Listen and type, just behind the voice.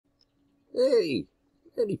Hey,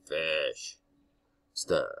 any fish? It's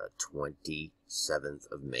the 27th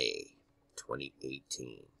of May,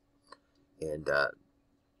 2018. And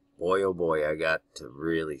boy, oh boy, I got to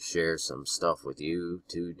really share some stuff with you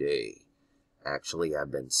today. Actually,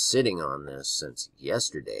 I've been sitting on this since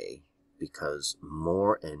yesterday because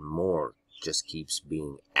more and more just keeps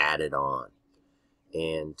being added on.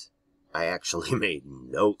 And I actually made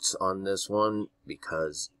notes on this one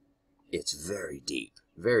because it's very deep,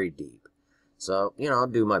 very deep. So, I'll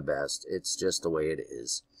do my best. It's just the way it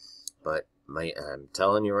is. But I'm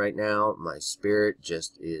telling you right now, my spirit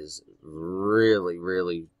just is really,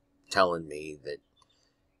 really telling me that,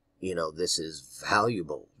 this is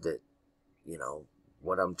valuable. That,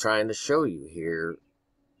 what I'm trying to show you here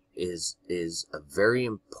is a very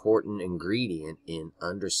important ingredient in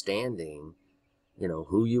understanding,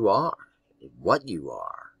 who you are, what you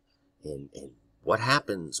are, and what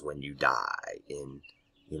happens when you die, and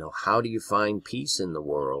how do you find peace in the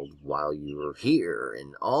world while you're here?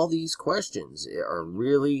 And all these questions are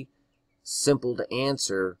really simple to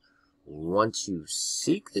answer once you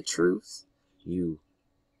seek the truth. You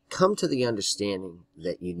come to the understanding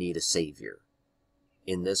that you need a savior.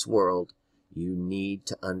 In this world, you need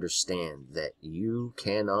to understand that you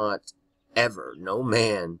cannot ever, no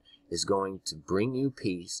man is going to bring you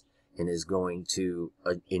peace and is going to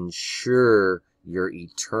ensure your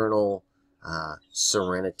eternal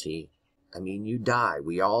serenity. I mean, you die.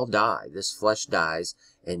 We all die. This flesh dies,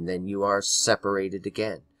 and then you are separated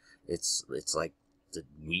again. It's like the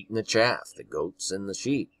wheat and the chaff, the goats and the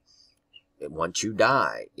sheep. And once you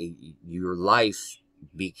die, your life,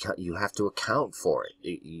 you have to account for it.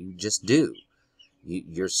 You just do.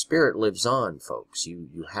 Your spirit lives on, folks.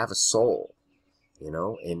 You have a soul,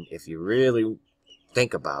 and if you really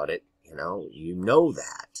think about it, you know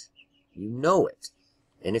that. You know it.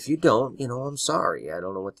 And if you don't, I'm sorry. I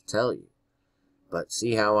don't know what to tell you. But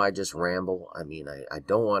see how I just ramble? I mean, I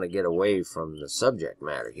don't want to get away from the subject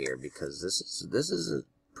matter here because this is a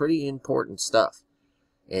pretty important stuff.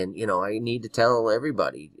 And, I need to tell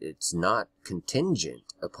everybody it's not contingent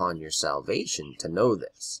upon your salvation to know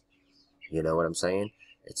this. You know what I'm saying?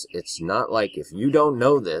 It's not like if you don't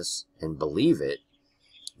know this and believe it,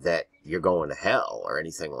 that you're going to hell or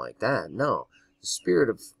anything like that. No. The Spirit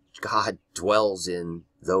of God dwells in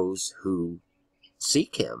those who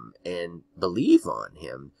seek Him and believe on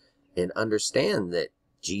Him and understand that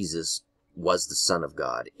Jesus was the Son of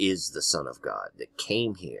God, is the Son of God, that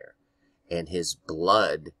came here, and His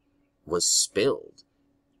blood was spilled,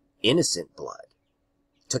 innocent blood,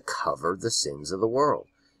 to cover the sins of the world.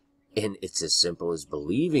 And it's as simple as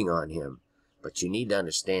believing on Him, but you need to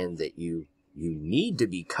understand that you need to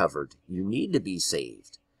be covered, you need to be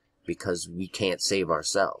saved, because we can't save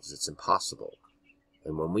ourselves. It's impossible.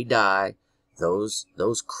 And when we die, those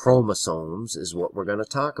chromosomes is what we're going to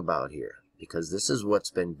talk about here, because this is what's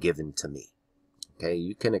been given to me. Okay,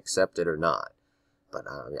 you can accept it or not, but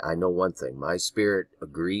I know one thing. My spirit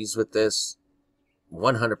agrees with this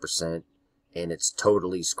 100%, and it's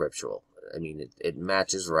totally scriptural. I mean, it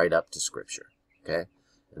matches right up to Scripture. Okay,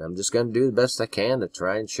 and I'm just going to do the best I can to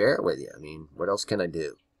try and share it with you. I mean, what else can I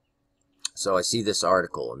do? So I see this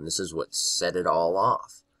article, and this is what set it all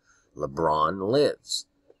off. LeBron lives.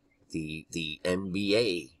 The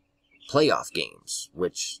NBA playoff games,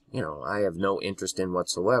 which, I have no interest in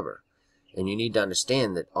whatsoever. And you need to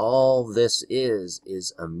understand that all this is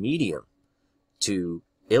a medium to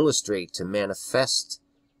illustrate, to manifest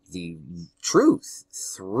the truth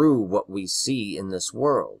through what we see in this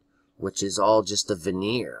world, which is all just a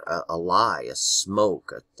veneer, a lie, a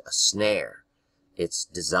smoke, a snare. It's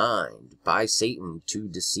designed by Satan to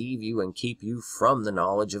deceive you and keep you from the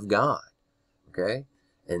knowledge of God. Okay?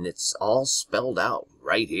 And it's all spelled out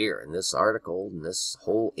right here in this article, in this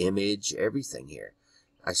whole image, everything here.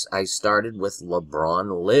 I started with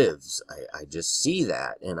LeBron lives. I just see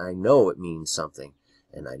that, and I know it means something.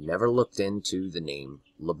 And I never looked into the name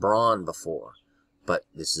LeBron before. But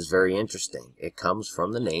this is very interesting. It comes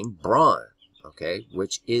from the name Braun, okay,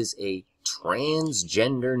 which is a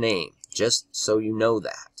transgender name, just so you know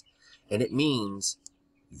that. And it means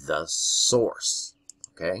the source,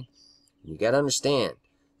 okay? You got to understand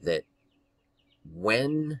that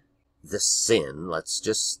when the sin, let's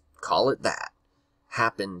just call it that,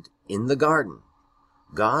 happened in the garden,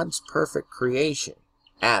 God's perfect creation,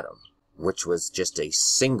 Adam, which was just a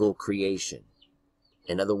single creation.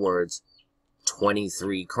 In other words,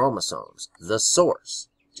 23 chromosomes, the source,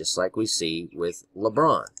 just like we see with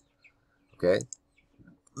LeBron. Okay?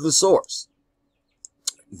 The source.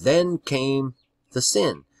 Then came the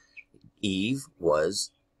sin. Eve was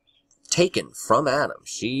taken from Adam.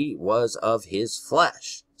 She was of his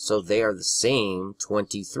flesh. So they are the same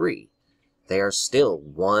 23. They are still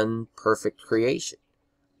one perfect creation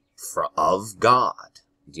of God.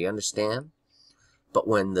 Do you understand? But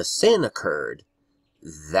when the sin occurred,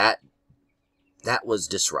 that was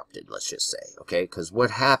disrupted, let's just say, okay? Because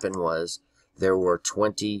what happened was there were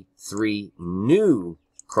 23 new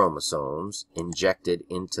chromosomes injected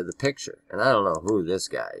into the picture. And I don't know who this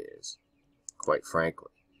guy is, quite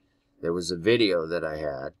frankly. There was a video that I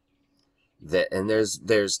had and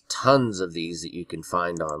there's tons of these that you can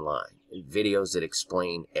find online. Videos that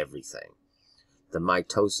explain everything. The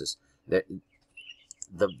mitosis.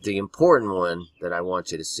 The important one that I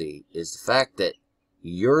want you to see is the fact that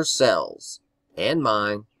your cells and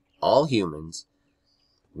mine, all humans,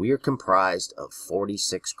 we are comprised of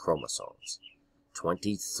 46 chromosomes.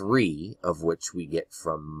 23 of which we get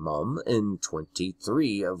from mom and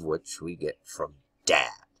 23 of which we get from dad.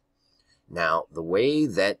 Now, the way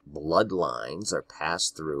that bloodlines are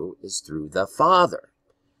passed through is through the father.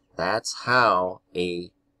 That's how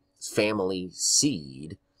a family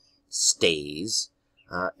seed stays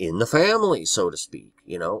in the family, so to speak,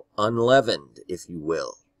 you know, unleavened, if you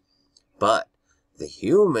will. But the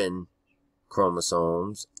human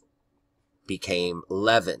chromosomes became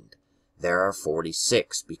leavened. There are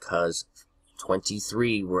 46 because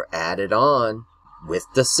 23 were added on with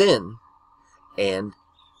the sin and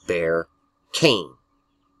bear Cain.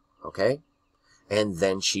 Okay? And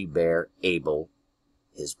then she bare Abel,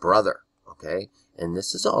 his brother. Okay? And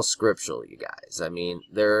this is all scriptural, you guys. I mean,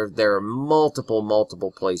 there are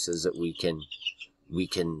multiple places that we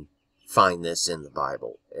can find this in the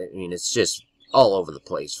Bible. I mean, it's just all over the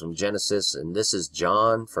place from Genesis, and this is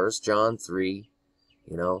John, 1 John 3,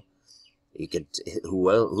 you know. You could,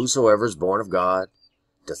 whosoever is born of God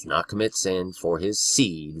doth not commit sin, for his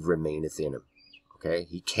seed remaineth in him. Okay?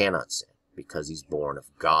 He cannot sin because he's born of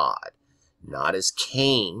God, not as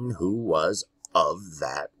Cain, who was of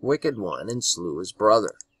that wicked one and slew his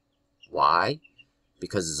brother. Why?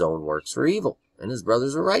 Because his own works were evil and his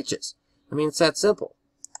brothers were righteous. I mean, it's that simple.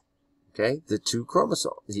 Okay? The two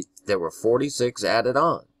chromosomes. There were 46 added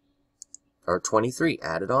on, or 23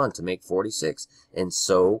 added on to make 46. And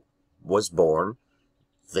so was born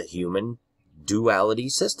the human duality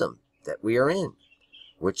system that we are in,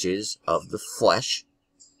 which is of the flesh,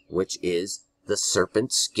 which is the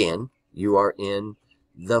serpent skin. You are in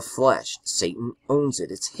the flesh. Satan owns it.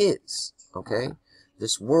 It's his. Okay?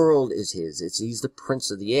 This world is his. He's the prince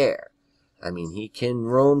of the air. I mean, he can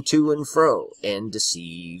roam to and fro and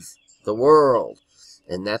deceive the world.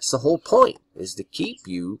 And that's the whole point, is to keep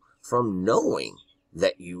you from knowing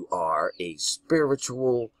that you are a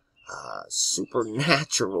spiritual,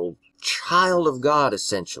 supernatural child of God,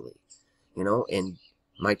 essentially. You know, and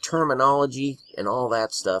my terminology and all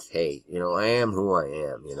that stuff, hey, you know, I am who I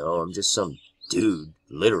am. You know, I'm just some dude,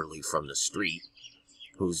 literally from the street,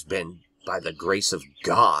 who's been, by the grace of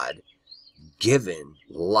God, given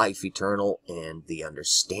life eternal and the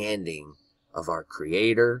understanding of our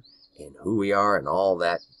Creator and who we are and all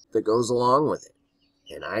that goes along with it.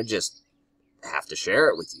 And I just have to share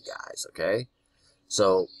it with you guys, okay?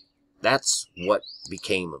 So that's what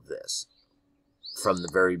became of this from the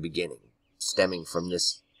very beginning, stemming from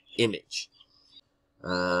this image.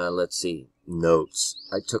 Let's see. Notes.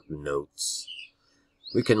 I took notes.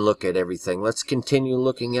 We can look at everything. Let's continue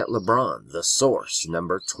looking at LeBron, the source,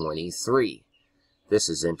 number 23. This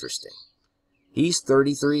is interesting. He's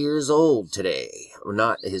 33 years old today. Well,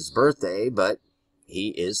 not his birthday, but he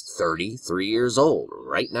is 33 years old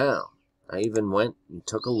right now. I even went and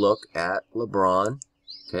took a look at LeBron.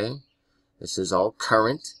 Okay? This is all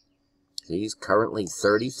current. He's currently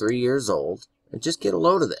 33 years old. And just get a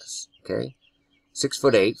load of this. Okay?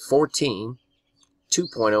 6'8", 14,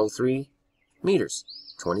 2.03 meters.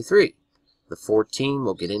 23. The 14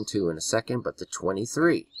 we'll get into in a second, but the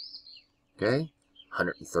 23. Okay?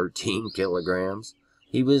 113 kilograms.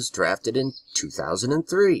 He was drafted in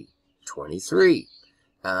 2003. 23.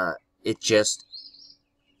 It just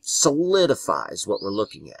solidifies what we're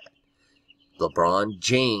looking at. LeBron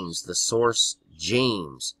James, the source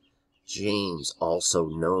James. James, also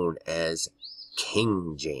known as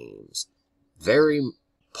King James. Very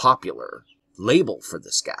popular label for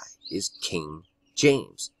this guy is King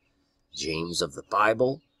James. James of the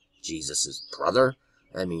Bible, Jesus' brother.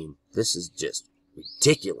 I mean, this is just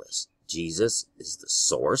ridiculous. Jesus is the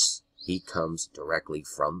source. He comes directly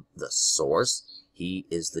from the source. He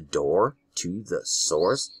is the door to the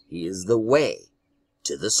source. He is the way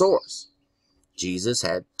to the source. Jesus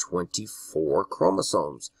had 24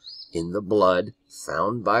 chromosomes in the blood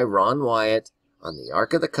found by Ron Wyatt on the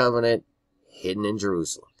Ark of the Covenant hidden in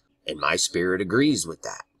Jerusalem. And my spirit agrees with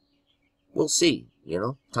that. We'll see. You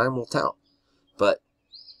know, time will tell. But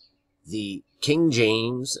the King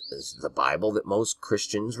James is the Bible that most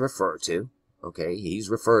Christians refer to. Okay, he's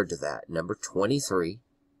referred to that. Number 23.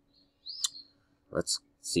 Let's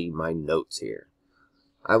see my notes here.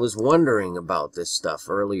 I was wondering about this stuff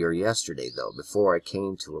earlier yesterday, though, before I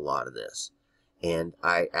came to a lot of this. And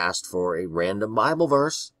I asked for a random Bible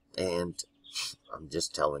verse, and I'm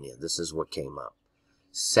just telling you, this is what came up.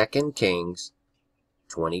 2 Kings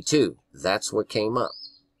 22. That's what came up.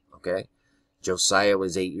 Okay? Josiah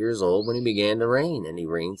was 8 years old when he began to reign, and he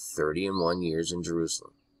reigned 31 years in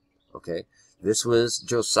Jerusalem. Okay? This was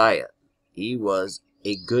Josiah. He was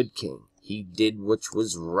a good king. He did which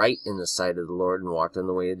was right in the sight of the Lord, and walked in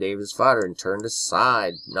the way of David his father, and turned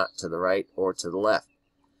aside not to the right or to the left.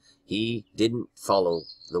 He didn't follow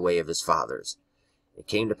the way of his fathers. It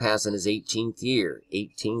came to pass in his 18th year,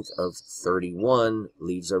 18th of 31,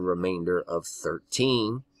 leaves a remainder of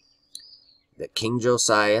 13, that King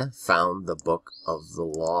Josiah found the book of the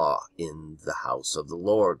law in the house of the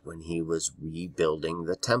Lord when he was rebuilding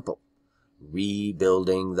the temple.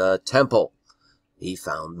 Rebuilding the temple. He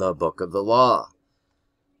found the book of the law.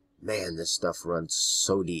 Man, this stuff runs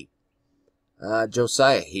so deep.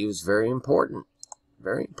 Josiah, he was very important.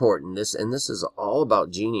 Very important. This is all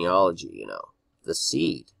about genealogy, you know. The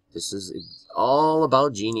seed. This is all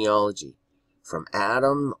about genealogy. From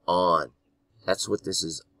Adam on. That's what this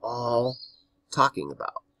is all talking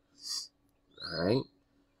about. Alright?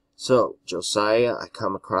 So, Josiah, I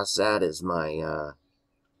come across that as my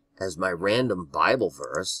random Bible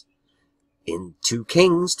verse in 2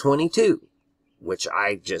 Kings 22, which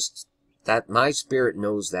my spirit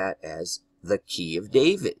knows that as the key of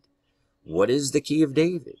David. What is the key of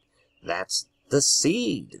David? That's the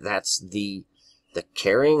seed. That's the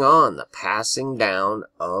carrying on, the passing down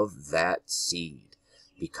of that seed,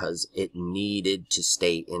 because it needed to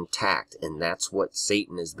stay intact. And that's what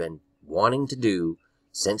Satan has been wanting to do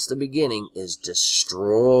since the beginning, is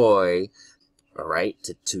destroy. All right,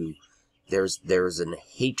 there's an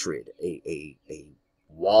hatred, a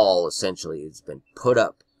wall essentially has been put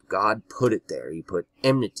up. God put it there. He put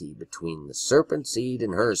enmity between the serpent seed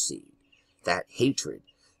and her seed. That hatred,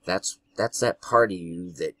 that's that part of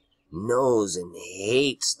you that knows and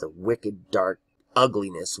hates the wicked, dark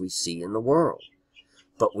ugliness we see in the world.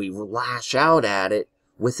 But we lash out at it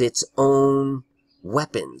with its own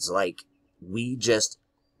weapons, like we just,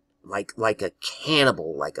 like a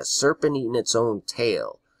cannibal, like a serpent eating its own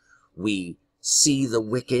tail. We see the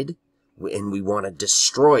wicked and we want to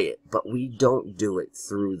destroy it, but we don't do it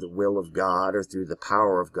through the will of God or through the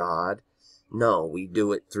power of God. No, we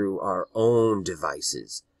do it through our own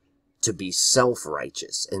devices to be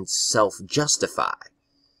self-righteous and self-justify.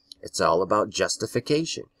 It's all about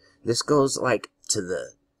justification. This goes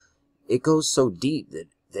it goes so deep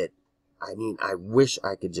that I wish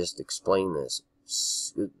I could just explain this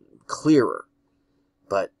clearer.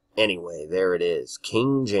 But anyway, there it is.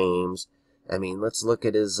 King James. Let's look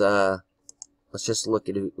at his, let's just look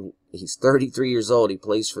at it. He's 33 years old. He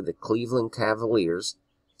plays for the Cleveland Cavaliers.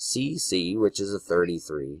 CC, which is a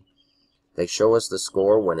 33. They show us the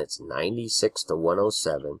score when it's 96 to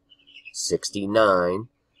 107. 69,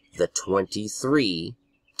 the 23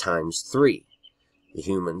 times 3. The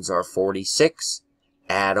humans are 46.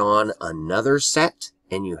 Add on another set,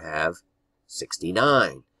 and you have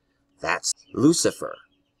 69. That's Lucifer.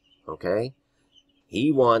 Okay?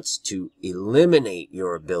 He wants to eliminate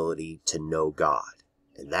your ability to know God.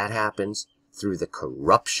 And that happens through the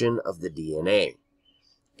corruption of the DNA.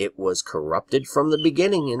 It was corrupted from the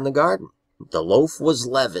beginning in the garden. The loaf was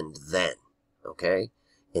leavened then. Okay?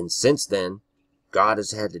 And since then, God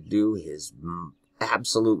has had to do his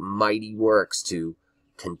absolute mighty works to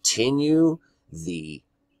continue the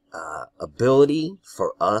ability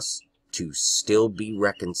for us to still be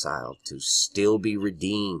reconciled, to still be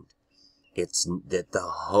redeemed. It's that the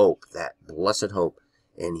hope, that blessed hope,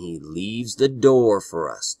 and he leaves the door for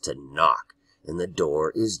us to knock, and the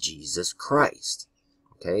door is Jesus Christ.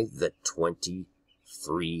 Okay, the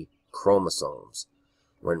 23 chromosomes.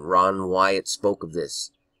 When Ron Wyatt spoke of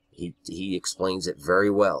this, he explains it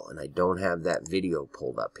very well, and I don't have that video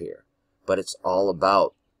pulled up here. But it's all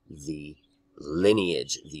about the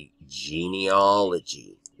lineage, the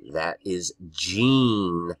genealogy. That is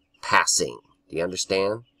gene passing. Do you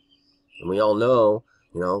understand? And we all know,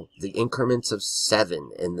 the increments of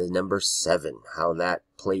 7 and the number 7, how that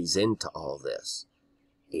plays into all this.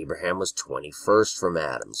 Abraham was 21st from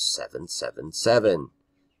Adam, 777.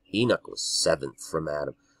 Enoch was 7th from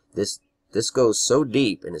Adam. This goes so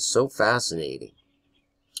deep and is so fascinating.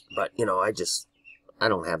 But, I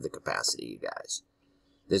don't have the capacity, you guys.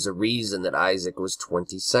 There's a reason that Isaac was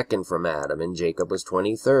 22nd from Adam, and Jacob was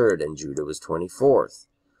 23rd, and Judah was 24th.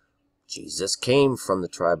 Jesus came from the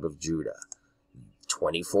tribe of Judah.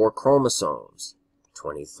 24 chromosomes.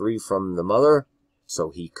 23 from the mother, so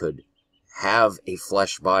he could have a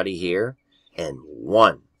flesh body here, and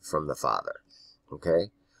 1 from the father.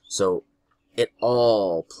 Okay? So it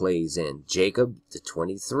all plays in. Jacob, the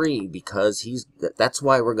 23, because that's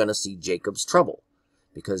why we're going to see Jacob's trouble.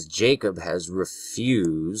 Because Jacob has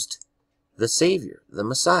refused the Savior, the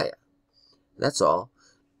Messiah. That's all.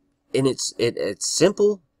 And it's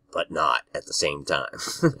simple, but not at the same time.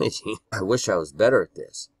 I wish I was better at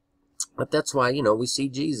this. But that's why, we see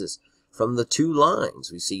Jesus from the 2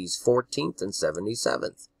 lines. We see he's 14th and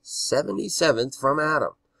 77th. 77th from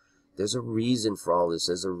Adam. There's a reason for all this.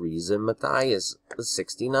 There's a reason Matthias was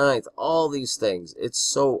 69th. All these things. It's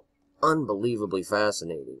so unbelievably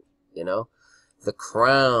fascinating, The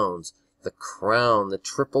crowns, the crown, the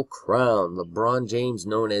triple crown. LeBron James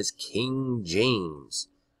known as King James.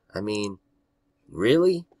 I mean,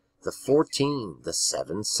 really? The 14, the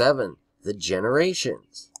 7-7, the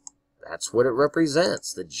generations. That's what it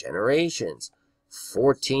represents, the generations.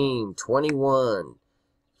 14, 21,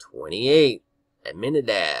 28,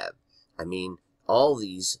 Aminadab. I mean, all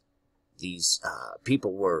these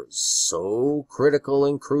people were so critical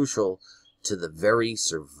and crucial to the very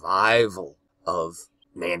survival of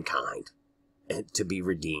mankind and to be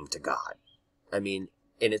redeemed to God. I mean,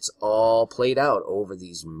 and it's all played out over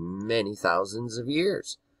these many thousands of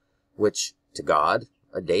years, which to God,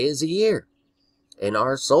 a day is a year, and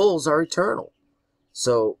our souls are eternal.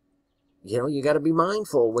 So, you got to be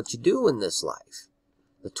mindful of what you do in this life.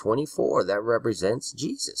 The 24, that represents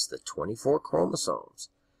Jesus, the 24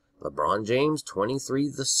 chromosomes. LeBron James, 23,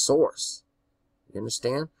 the source. You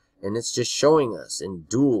understand? And it's just showing us in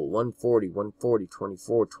dual, 140, 140,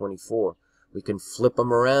 24, 24. We can flip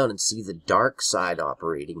them around and see the dark side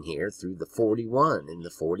operating here through the 41 and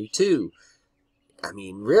the 42. I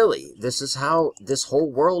mean, really, this is how this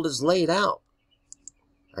whole world is laid out.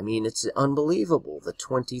 I mean, it's unbelievable. The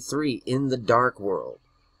 23 in the dark world.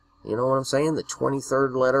 You know what I'm saying? The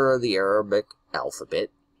 23rd letter of the Arabic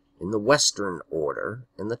alphabet in the Western order,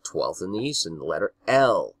 and the 12th in the Eastern, the letter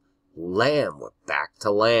L. Lamb. We're back to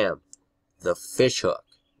lamb. The fish hook.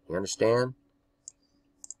 You understand?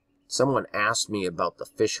 Someone asked me about the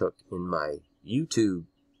fish hook in my YouTube,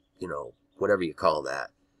 whatever you call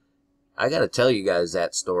that. I got to tell you guys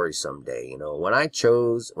that story someday. When I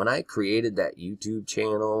created that YouTube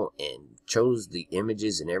channel and chose the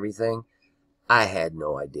images and everything, I had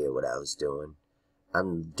no idea what I was doing.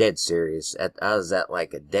 I'm dead serious. I was at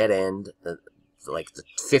like a dead end, like the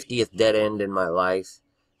 50th dead end in my life,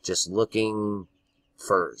 just looking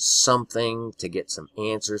for something, to get some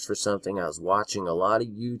answers for something. I was watching a lot of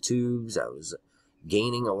YouTubes. I was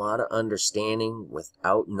gaining a lot of understanding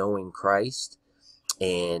without knowing Christ.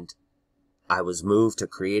 And I was moved to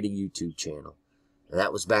create a YouTube channel. And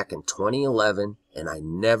that was back in 2011. And I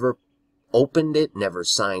never opened it, never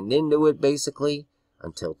signed into it, basically,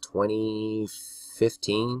 until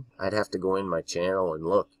 2015. I'd have to go in my channel and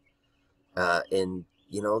look. And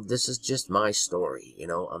this is just my story.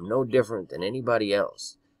 I'm no different than anybody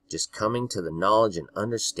else. Just coming to the knowledge and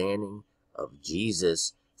understanding of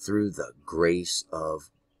Jesus through the grace of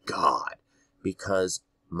God. Because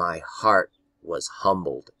my heart was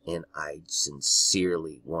humbled and I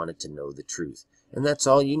sincerely wanted to know the truth. And that's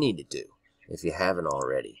all you need to do if you haven't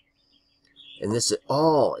already. And this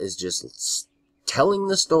all is just telling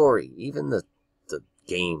the story. Even the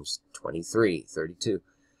games, 23, 32.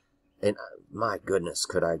 And my goodness,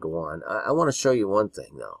 could I go on. I want to show you one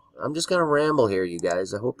thing, though. I'm just going to ramble here, you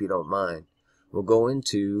guys. I hope you don't mind. We'll go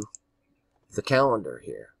into the calendar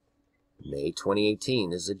here. May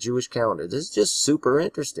 2018 is a Jewish calendar. This is just super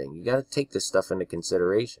interesting. You got to take this stuff into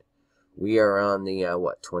consideration. We are on the,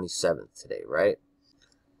 27th today, right?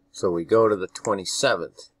 So we go to the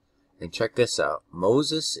 27th. And check this out.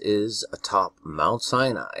 Moses is atop Mount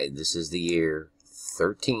Sinai. This is the year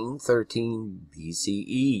 1313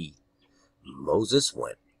 BCE. Moses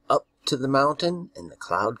went up to the mountain, and the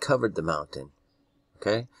cloud covered the mountain.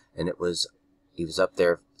 Okay? And he was up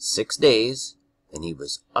there 6 days, and he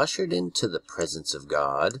was ushered into the presence of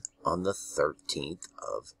God on the 13th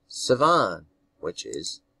of Sivan, which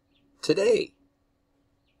is today.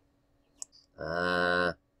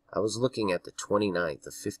 I was looking at the 29th, the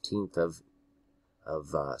 15th of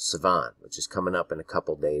Sivan, which is coming up in a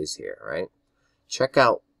couple days here, right? Check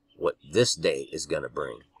out what this day is going to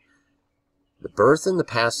bring. The birth and the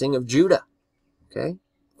passing of Judah, okay?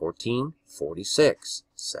 1446,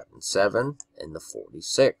 77, and the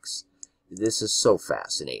 46. This is so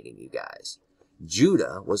fascinating, you guys.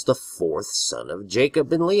 Judah was the fourth son of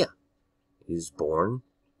Jacob and Leah. He was born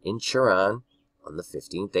in Charan on the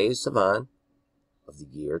 15th day of Sivan of the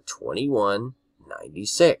year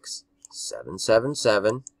 2196,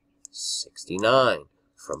 777, 69.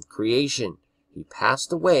 From creation, he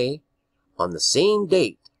passed away on the same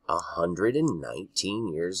date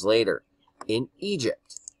 119 years later in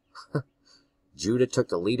Egypt. Judah took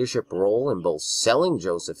the leadership role in both selling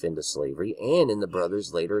Joseph into slavery and in the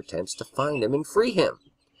brothers' later attempts to find him and free him.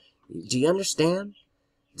 Do you understand?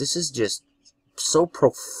 This is just so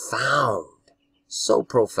profound. So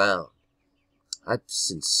profound. I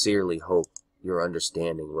sincerely hope you're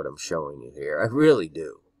understanding what I'm showing you here. I really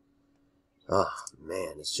do. Oh,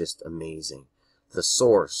 man, it's just amazing. The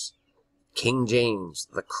source, King James,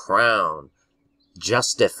 the crown,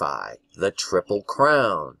 justify, the triple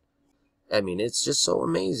crown. I mean, it's just so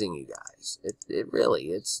amazing, you guys.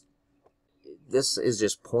 This is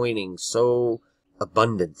just pointing so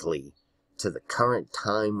abundantly to the current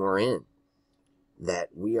time we're in,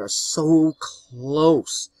 that we are so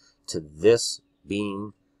close to this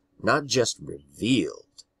being not just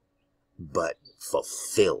revealed, but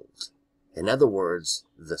fulfilled. In other words,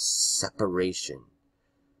 the separation.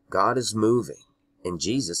 God is moving, and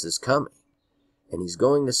Jesus is coming, and he's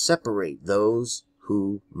going to separate those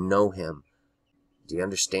who know him. Do you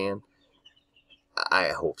understand? I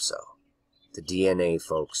hope so. The DNA,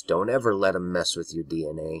 folks, don't ever let them mess with your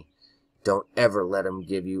DNA. Don't ever let them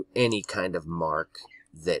give you any kind of mark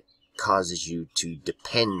that causes you to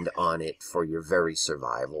depend on it for your very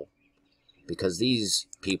survival. Because these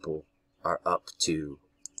people are up to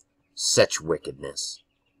such wickedness.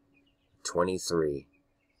 23.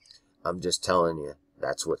 I'm just telling you,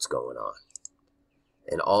 that's what's going on.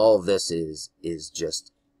 And all this is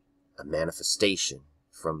just a manifestation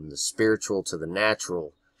from the spiritual to the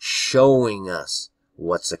natural, showing us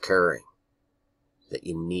what's occurring. That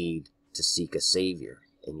you need to seek a Savior,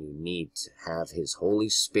 and you need to have his Holy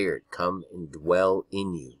Spirit come and dwell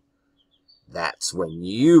in you. That's when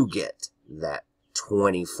you get that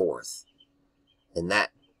 24th. And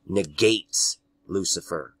that negates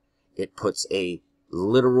Lucifer. It puts a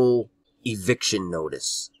literal eviction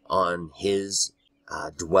notice on his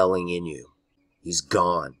dwelling in you. He's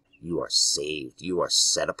gone. You are saved. You are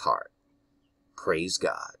set apart. Praise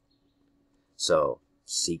God. So,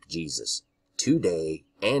 seek Jesus today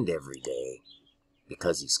and every day,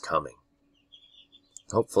 because he's coming.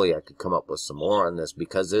 Hopefully I could come up with some more on this,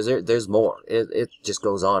 because there's more. It just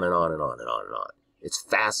goes on and on and on and on and on. It's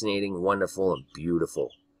fascinating, wonderful, and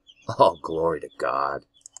beautiful. Oh, glory to God.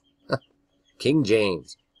 King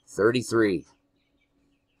James, 33.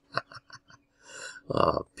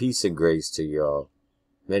 Peace and grace to y'all.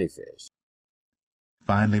 Many fish.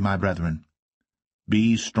 Finally, my brethren,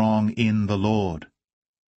 be strong in the Lord,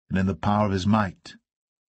 and in the power of his might.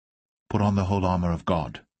 Put on the whole armour of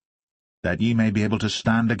God, that ye may be able to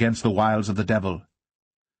stand against the wiles of the devil.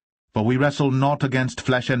 For we wrestle not against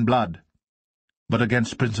flesh and blood, but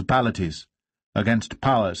against principalities, against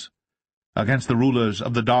powers, against the rulers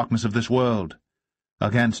of the darkness of this world,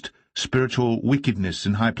 against spiritual wickedness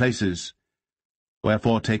in high places.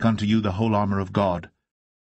 Wherefore take unto you the whole armour of God,